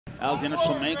Alexander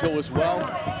Flamenco as well.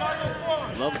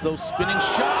 Loves those spinning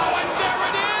shots. Oh, and there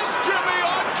it is, Jimmy,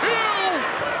 on cue!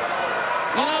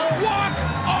 You know,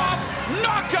 walk-off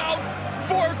knockout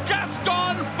for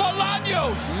Gaston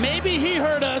Bolaños. Maybe he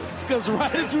heard us, because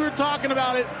right as we were talking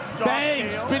about it, bang,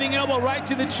 spinning elbow right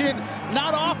to the chin.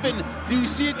 Not often do you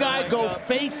see a guy go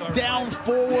face down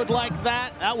forward like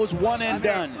that. That was one and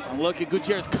done. And look at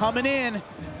Gutierrez coming in,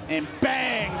 and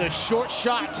bang, the short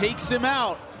shot takes him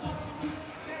out.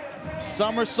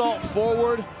 Somersault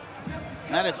forward.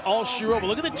 That is all she wrote. But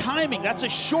look at the timing. That's a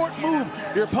short move.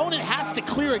 Your opponent has to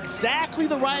clear exactly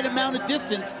the right amount of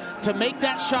distance to make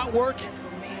that shot work.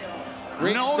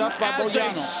 Great stuff by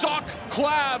Bolaños. A sock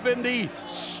clav in the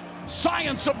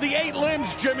science of the 8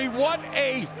 limbs, Jimmy. What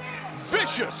a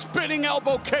vicious spinning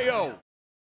elbow KO.